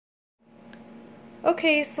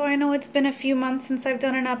Okay, so I know it's been a few months since I've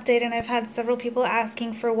done an update and I've had several people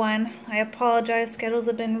asking for one. I apologize, schedules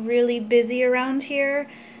have been really busy around here,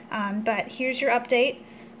 but here's your update.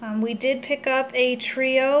 We did pick up a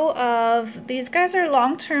trio of, these guys are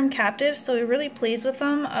long-term captives, so we're really pleased with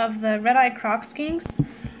them, of the red-eyed croc skinks.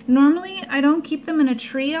 Normally, I don't keep them in a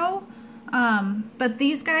trio, but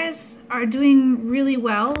these guys are doing really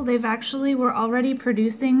well. They've actually were already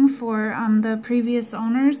producing for the previous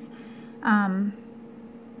owners.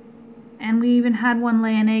 And we even had one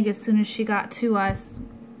lay an egg as soon as she got to us.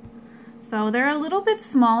 So they're a little bit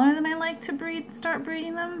smaller than I like to start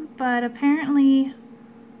breeding them, but apparently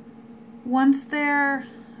once they're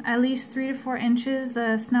at least 3 to 4 inches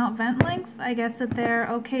the snout vent length, I guess that they're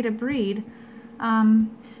okay to breed.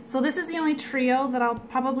 So this is the only trio that I'll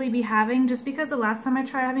probably be having, just because the last time I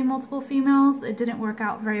tried having multiple females, it didn't work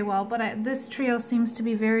out very well, but this trio seems to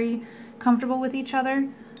be very comfortable with each other.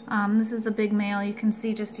 This is the big male. You can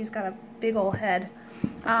see just he's got a big old head.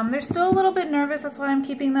 They're still a little bit nervous. That's why I'm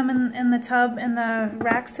keeping them in the tub in the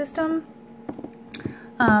rack system.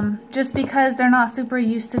 Just because they're not super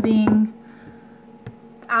used to being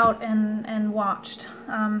out and watched.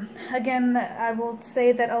 Again, I will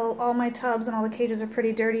say that all my tubs and all the cages are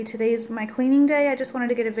pretty dirty. Today's my cleaning day. I just wanted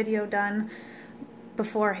to get a video done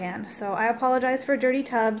beforehand. So I apologize for dirty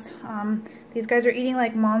tubs. These guys are eating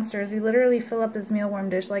like monsters. We literally fill up this mealworm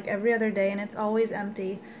dish like every other day and it's always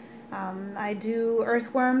empty. I do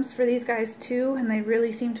earthworms for these guys too, and they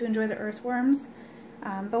really seem to enjoy the earthworms.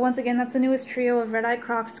 But once again, that's the newest trio of red-eyed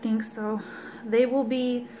croc skinks, so they will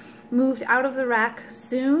be moved out of the rack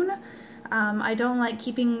soon. I don't like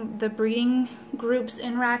keeping the breeding groups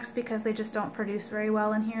in racks because they just don't produce very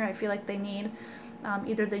well in here. I feel like they need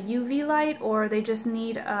either the UV light or they just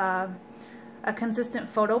need a consistent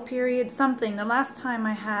photo period, something. The last time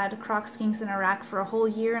I had croc skinks in a rack for a whole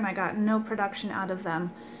year and I got no production out of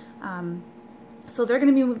them. So they're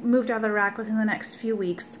going to be moved out of the rack within the next few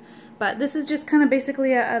weeks. But this is just kind of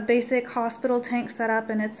basically a basic hospital tank setup,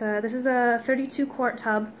 and this is a 32-quart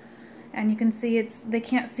tub, and you can see they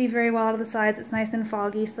can't see very well out of the sides. It's nice and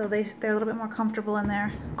foggy, so they're a little bit more comfortable in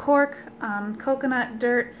there. Cork, coconut,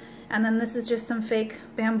 dirt, and then this is just some fake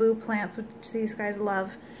bamboo plants, which these guys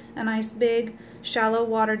love. A nice big shallow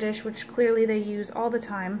water dish, which clearly they use all the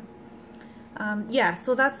time. Yeah,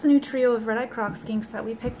 so that's the new trio of red-eyed croc skinks that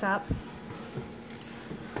we picked up.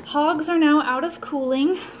 Hogs are now out of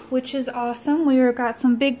cooling, which is awesome. We've got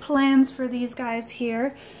some big plans for these guys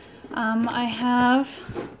here. I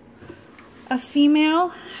have a female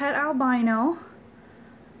het albino,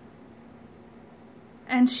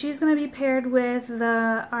 and she's going to be paired with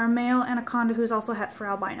our male anaconda, who's also het for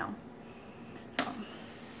albino. So,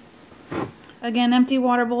 again, empty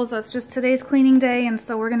water bowls. That's just today's cleaning day, and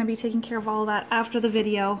so we're going to be taking care of all of that after the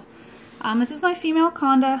video. This is my female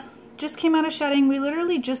conda. Just came out of shedding. We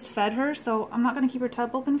literally just fed her, so I'm not going to keep her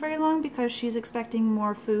tub open very long because she's expecting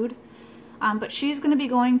more food. But she's going to be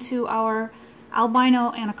going to our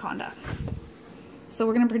albino anaconda. So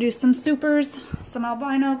we're going to produce some supers,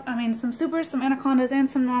 some supers, some anacondas, and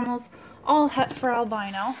some normals, all het for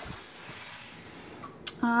albino.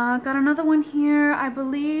 Got another one here. I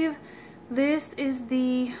believe this is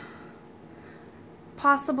the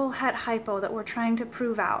possible het hypo that we're trying to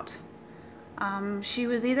prove out. She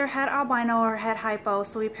was either het albino or het hypo,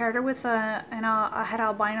 so we paired her with a het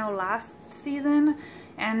albino last season,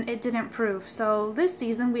 and it didn't prove. So this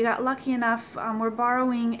season we got lucky enough, we're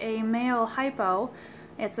borrowing a male hypo.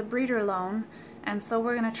 It's a breeder loan, and so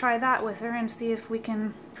we're going to try that with her and see if we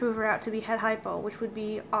can prove her out to be het hypo, which would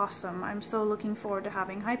be awesome. I'm so looking forward to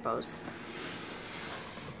having hypos.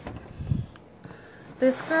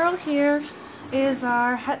 This girl here is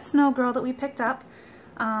our het snow girl that we picked up.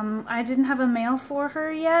 I didn't have a male for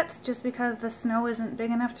her yet, just because the snow isn't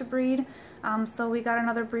big enough to breed, so we got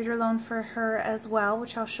another breeder loan for her as well,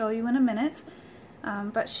 which I'll show you in a minute.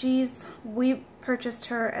 But we purchased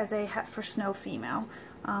her as a het for snow female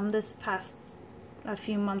this past a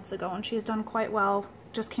few months ago, and she's done quite well,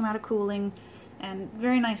 just came out of cooling, and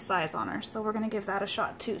very nice size on her, so we're going to give that a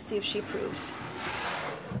shot too, see if she proves.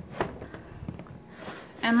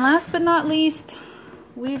 And last but not least,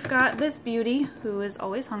 we've got this beauty who is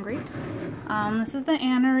always hungry. This is the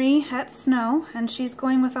Annery het snow, and she's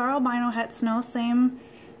going with our albino het snow, same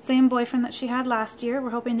boyfriend that she had last year.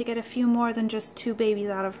 We're hoping to get a few more than just 2 babies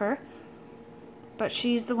out of her. But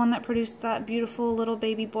she's the one that produced that beautiful little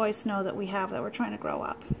baby boy snow that we have that we're trying to grow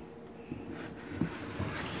up.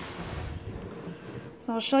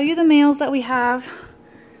 So I'll show you the males that we have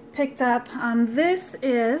picked up. This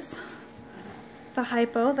is the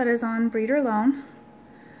hypo that is on breeder loan.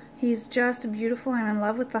 He's just beautiful. I'm in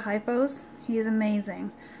love with the hypos. He's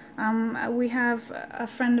amazing. We have a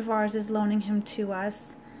friend of ours is loaning him to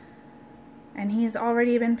us, and he's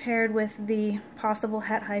already been paired with the possible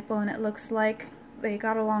het hypo, and it looks like they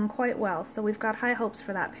got along quite well, so we've got high hopes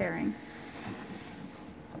for that pairing.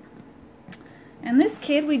 And this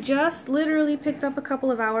kid we just literally picked up a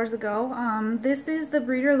couple of hours ago. This is the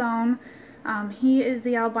breeder loan. He is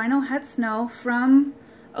the albino het snow from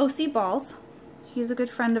OC Balls. He's a good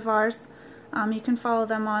friend of ours. You can follow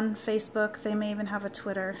them on Facebook. They may even have a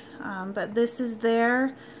Twitter. But this is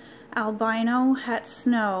their albino het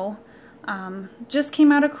snow. Just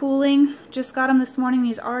came out of cooling. Just got him this morning.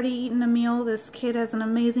 He's already eaten a meal. This kid has an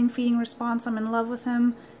amazing feeding response. I'm in love with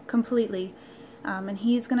him completely. And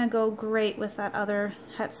he's gonna go great with that other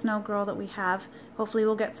het snow girl that we have. Hopefully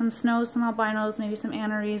we'll get some snows, some albinos, maybe some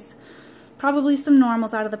aneries, probably some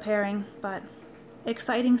normals out of the pairing, but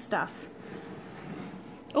exciting stuff.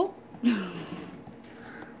 Oh,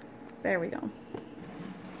 there we go.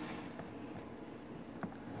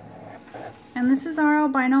 And this is our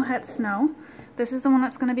albino het snow. This is the one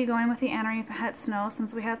that's going to be going with the anery het snow.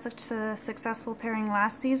 Since we had such a successful pairing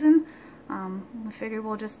last season, we figured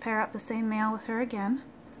we'll just pair up the same male with her again.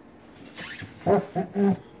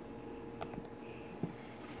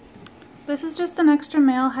 This is just an extra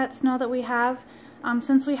male het snow that we have.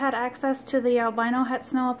 Since we had access to the albino het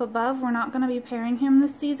snow up above, we're not going to be pairing him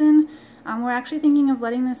this season. We're actually thinking of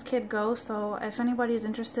letting this kid go, so if anybody's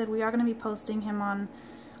interested, we are going to be posting him on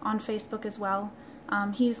Facebook as well.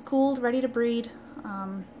 He's cooled, ready to breed,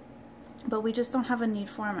 but we just don't have a need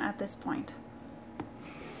for him at this point.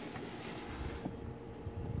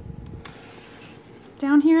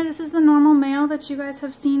 Down here, this is the normal male that you guys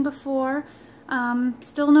have seen before.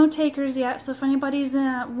 Still no takers yet, so if anybody's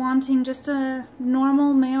wanting just a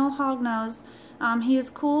normal male hognose, he is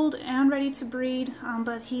cooled and ready to breed,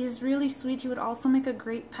 but he's really sweet. He would also make a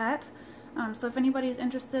great pet. So if anybody's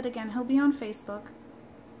interested, again, he'll be on Facebook.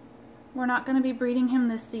 We're not going to be breeding him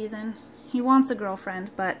this season. He wants a girlfriend,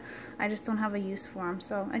 but I just don't have a use for him.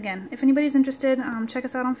 So again, if anybody's interested, check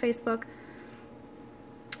us out on Facebook.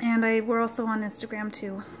 And we're also on Instagram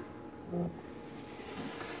too.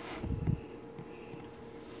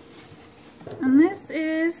 And this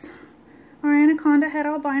is our anaconda het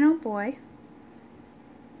albino boy.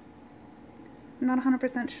 I'm not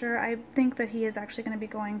 100% sure. I think that he is actually going to be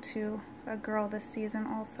going to a girl this season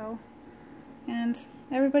also. And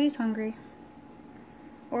everybody's hungry.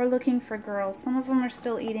 Or looking for girls. Some of them are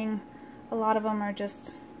still eating. A lot of them are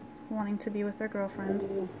just wanting to be with their girlfriends.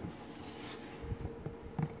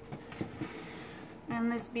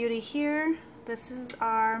 And this beauty here, this is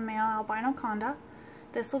our male albino conda.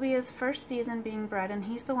 This will be his first season being bred, and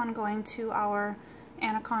he's the one going to our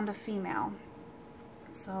anaconda female.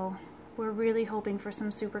 So we're really hoping for some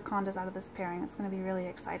super condas out of this pairing. It's going to be really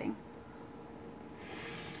exciting.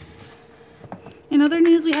 In other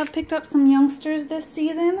news, we have picked up some youngsters this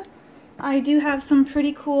season. I do have some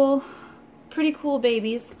pretty cool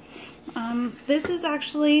babies. This is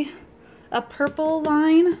actually a purple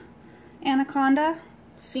line anaconda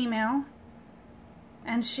female,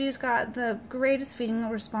 and she's got the greatest feeding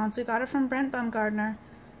response. We got her from Brent Bumgardner.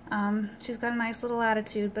 She's got a nice little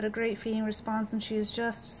attitude, but a great feeding response, and she's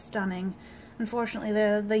just stunning. Unfortunately,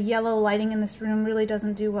 the yellow lighting in this room really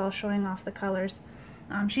doesn't do well showing off the colors.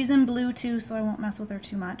 She's in blue too, so I won't mess with her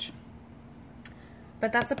too much.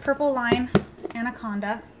 But that's a purple line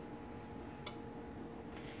anaconda.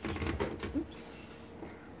 Oops.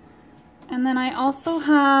 And then I also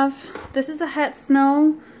have, this is a het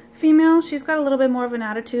snow female. She's got a little bit more of an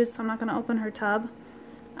attitude, so I'm not going to open her tub.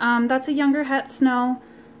 That's a younger het snow.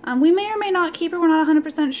 We may or may not keep her. We're not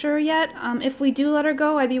 100% sure yet. If we do let her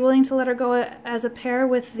go, I'd be willing to let her go as a pair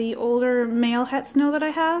with the older male het snow that I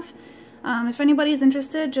have. If anybody's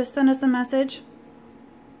interested, just send us a message.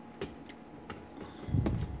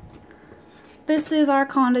 This is our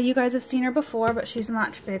conda. You guys have seen her before, but she's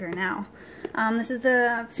much bigger now. This is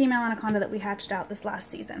the female anaconda that we hatched out this last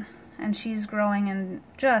season, and she's growing and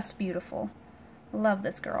just beautiful. Love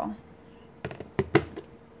this girl.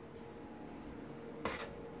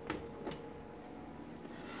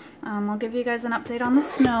 I'll give you guys an update on the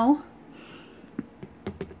snow.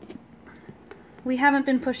 We haven't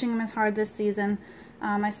been pushing him as hard this season.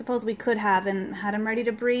 I suppose we could have and had him ready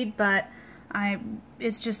to breed, but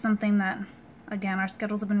it's just something that, again, our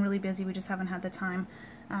schedules have been really busy. We just haven't had the time.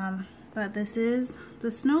 But this is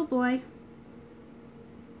the snow boy.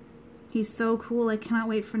 He's so cool. I cannot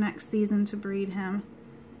wait for next season to breed him.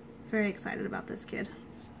 Very excited about this kid.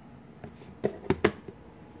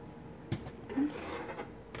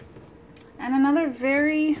 And another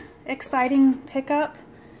very exciting pickup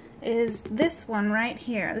is this one right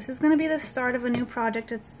here. This is going to be the start of a new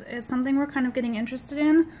project. It's something we're kind of getting interested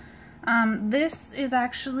in. This is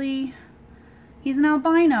actually, he's an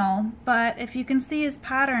albino, but if you can see his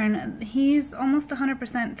pattern, he's almost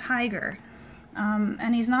 100% tiger.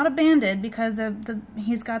 And he's not a banded because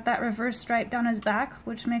he's got that reverse stripe down his back,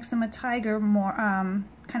 which makes him a tiger more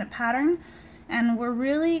kind of pattern. And we're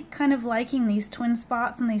really kind of liking these twin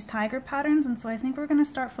spots and these tiger patterns, and so I think we're going to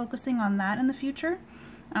start focusing on that in the future.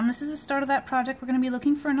 This is the start of that project. We're going to be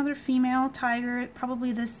looking for another female tiger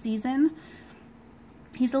probably this season.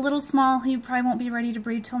 He's a little small. He probably won't be ready to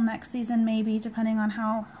breed till next season, maybe, depending on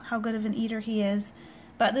how good of an eater he is.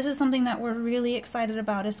 But this is something that we're really excited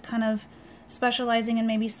about, is kind of specializing in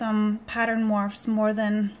maybe some pattern morphs more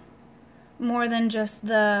than just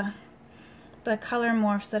the color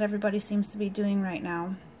morphs that everybody seems to be doing right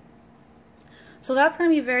now. So that's going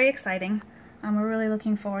to be very exciting. We're really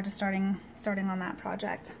looking forward to starting on that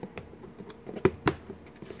project.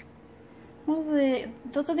 Those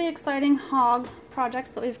are the exciting hog projects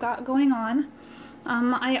that we've got going on.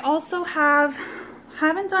 I also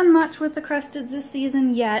haven't done much with the Cresteds this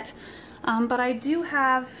season yet, but I do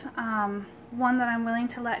have one that I'm willing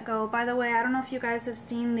to let go. By the way, I don't know if you guys have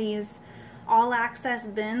seen these all-access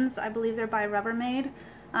bins. I believe they're by Rubbermaid,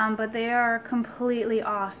 but they are completely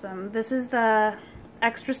awesome. This is the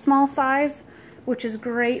extra small size, which is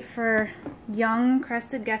great for young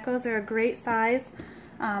crested geckos. They're a great size.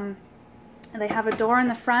 They have a door in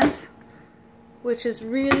the front, which is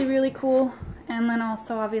really, really cool, and then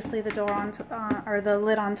also obviously the door on or the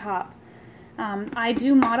lid on top. I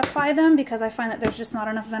do modify them because I find that there's just not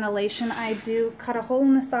enough ventilation. I do cut a hole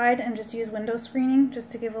in the side and just use window screening just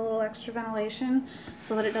to give a little extra ventilation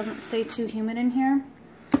so that it doesn't stay too humid in here.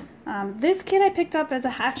 This kid I picked up as a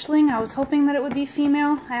hatchling. I was hoping that it would be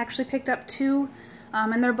female. I actually picked up two,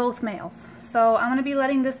 and they're both males. So I'm going to be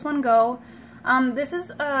letting this one go. This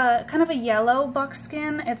is kind of a yellow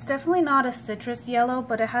buckskin. It's definitely not a citrus yellow,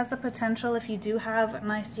 but it has the potential, if you do have a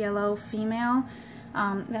nice yellow female,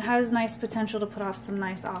 it has nice potential to put off some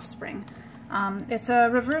nice offspring. It's a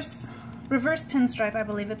reverse pinstripe, I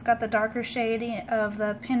believe. It's got the darker shade of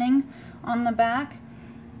the pinning on the back.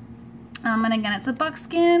 And again, it's a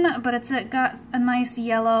buckskin, but it's got a nice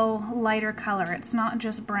yellow, lighter color. It's not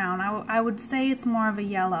just brown. I would say it's more of a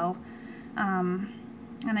yellow.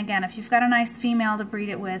 And again, if you've got a nice female to breed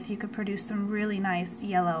it with, you could produce some really nice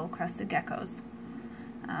yellow crested geckos.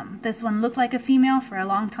 This one looked like a female for a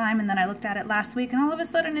long time, and then I looked at it last week, and all of a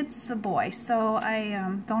sudden it's a boy. So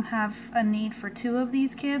I don't have a need for two of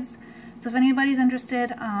these kids. So if anybody's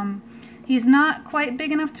interested, he's not quite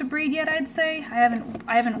big enough to breed yet, I'd say. I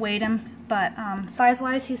haven't weighed him, but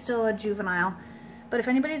size-wise, he's still a juvenile. But if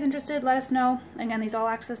anybody's interested, let us know. Again, these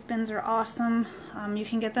all-access bins are awesome. You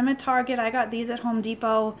can get them at Target. I got these at Home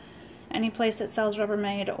Depot. Any place that sells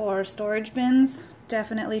Rubbermaid or storage bins,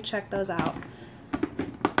 definitely check those out.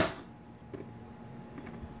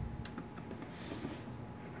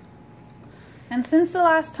 And since the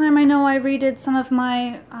last time, I know I redid some of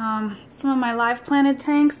my live planted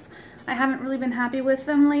tanks. I haven't really been happy with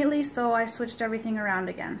them lately, so I switched everything around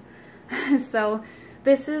again. So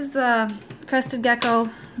this is the Crested Gecko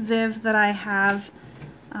Viv that I have,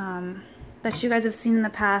 that you guys have seen in the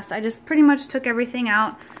past. I just pretty much took everything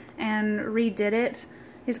out and redid it.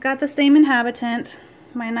 He's got the same inhabitant,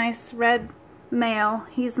 my nice red male.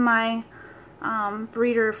 He's my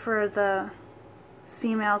breeder for the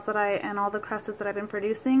females and all the Cresteds that I've been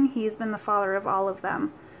producing. He's been the father of all of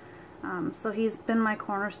them. So he's been my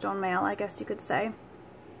cornerstone male, I guess you could say.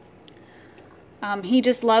 He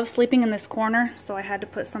just loves sleeping in this corner, so I had to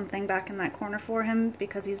put something back in that corner for him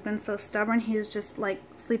because he's been so stubborn. He's just like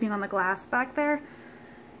sleeping on the glass back there.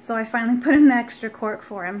 So I finally put in an extra cork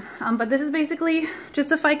for him. But this is basically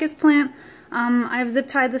just a ficus plant. I've zip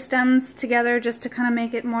tied the stems together just to kind of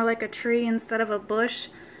make it more like a tree instead of a bush.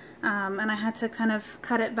 And I had to kind of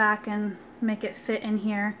cut it back and make it fit in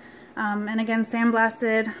here. And again,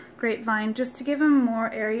 sandblasted grapevine just to give him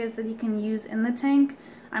more areas that he can use in the tank.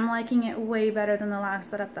 I'm liking it way better than the last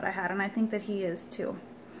setup that I had, and I think that he is too.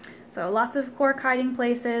 So lots of cork hiding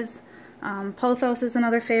places. Pothos is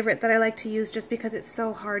another favorite that I like to use just because it's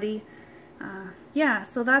so hardy. Yeah,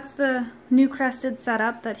 so that's the new Crested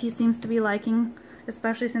setup that he seems to be liking,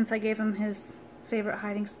 especially since I gave him his favorite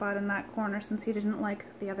hiding spot in that corner since he didn't like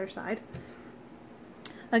the other side.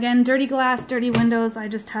 Again, dirty glass, dirty windows. I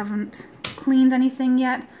just haven't cleaned anything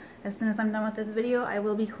yet. As soon as I'm done with this video, I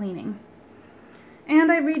will be cleaning.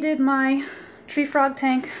 And I redid my tree frog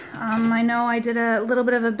tank. I know I did a little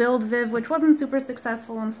bit of a build viv, which wasn't super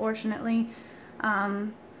successful, unfortunately.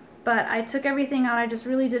 but I took everything out. I just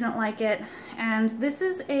really didn't like it. And this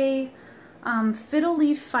is a fiddle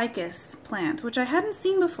leaf ficus plant, which I hadn't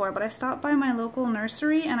seen before, but I stopped by my local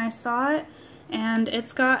nursery and I saw it, and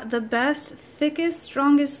it's got the best, thickest,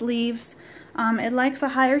 strongest leaves. It likes a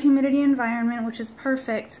higher humidity environment, which is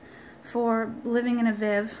perfect for living in a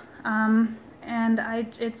viv. And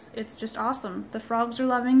it's just awesome. The frogs are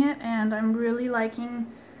loving it, and I'm really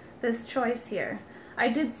liking this choice here. I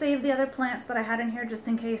did save the other plants that I had in here just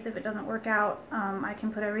in case if it doesn't work out, I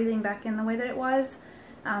can put everything back in the way that it was.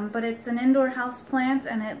 But it's an indoor house plant,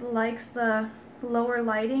 and it likes the lower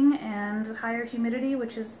lighting and higher humidity,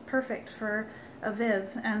 which is perfect for a viv.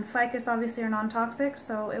 And ficus obviously are non-toxic,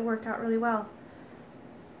 so it worked out really well.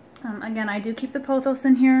 Again, I do keep the pothos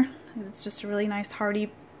in here. It's just a really nice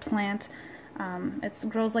hardy plant. It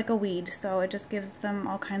grows like a weed, so it just gives them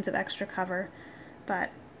all kinds of extra cover.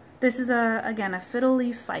 But this is again a fiddle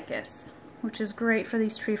leaf ficus, which is great for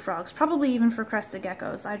these tree frogs, probably even for crested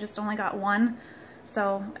geckos. I just only got one,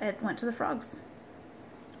 so it went to the frogs.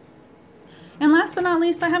 And last but not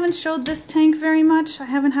least, I haven't showed this tank very much. I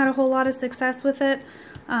haven't had a whole lot of success with it,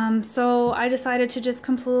 so I decided to just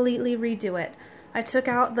completely redo it. I took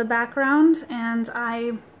out the background and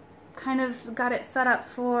I kind of got it set up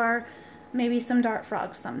for maybe some dart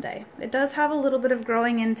frogs someday. It does have a little bit of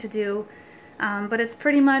growing in to do, but it's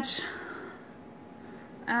pretty much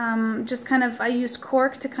just kind of, I used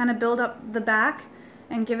cork to kind of build up the back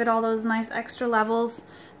and give it all those nice extra levels.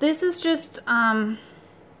 This is just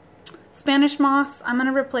Spanish moss. I'm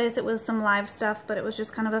going to replace it with some live stuff, but it was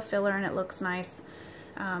just kind of a filler and it looks nice.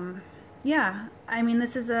 Yeah, I mean,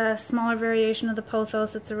 this is a smaller variation of the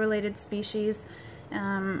pothos. It's a related species,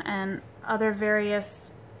 and other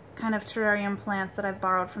various kind of terrarium plants that I've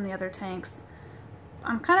borrowed from the other tanks.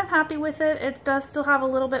 I'm kind of happy with it. It does still have a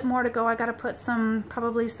little bit more to go. I got to put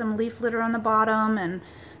probably some leaf litter on the bottom and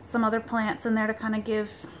some other plants in there to kind of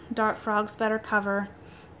give dart frogs better cover.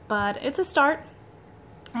 But it's a start,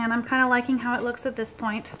 and I'm kind of liking how it looks at this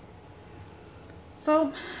point.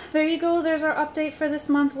 So there you go, there's our update for this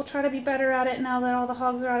month. We'll try to be better at it now that all the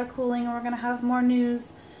hogs are out of cooling, and we're going to have more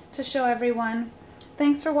news to show everyone.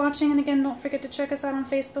 Thanks for watching, and again, don't forget to check us out on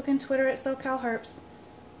Facebook and Twitter at SoCalHerps.